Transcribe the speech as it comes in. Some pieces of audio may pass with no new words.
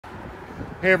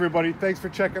Hey everybody, thanks for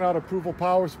checking out Approval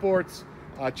Power Sports.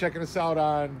 Checking us out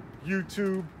on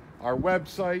YouTube, our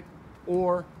website,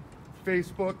 or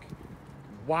Facebook.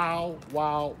 Wow,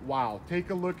 wow, wow. Take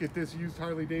a look at this used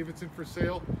Harley Davidson for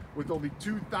sale with only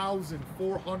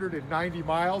 2,490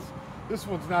 miles. This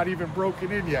one's not even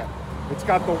broken in yet. It's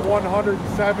got the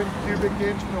 107 cubic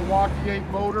inch Milwaukee 8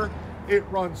 motor. It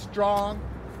runs strong.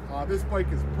 This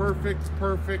bike is perfect.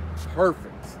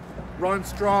 Runs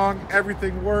strong,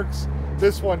 everything works.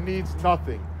 This one needs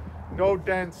nothing. No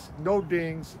dents, no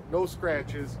dings, no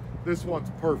scratches. This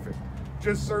one's perfect.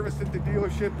 Just serviced at the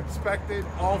dealership, inspected,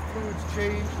 all fluids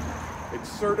changed.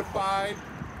 It's certified,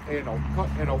 and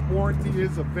a warranty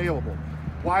is available.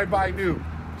 Why buy new?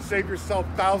 Save yourself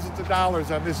thousands of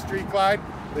dollars on this Street Glide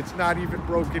that's not even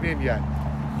broken in yet.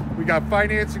 We got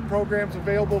financing programs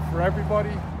available for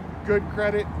everybody. Good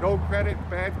credit, no credit,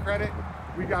 bad credit.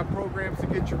 We got programs to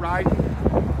get you riding.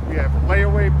 We have a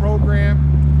layaway program.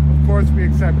 Of course, we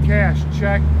accept cash,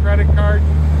 check, credit card.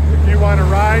 If you want to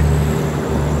ride,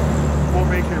 we'll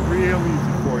make it real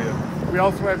easy for you. We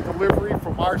also have delivery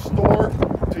from our store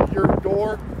to your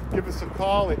door. Give us a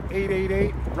call at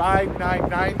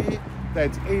 888-RIDE-990.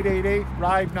 That's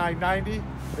 888-RIDE-990,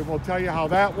 and we'll tell you how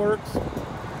that works.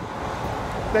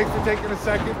 Thanks for taking a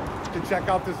second to check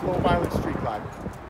out this low mileage Street Glide.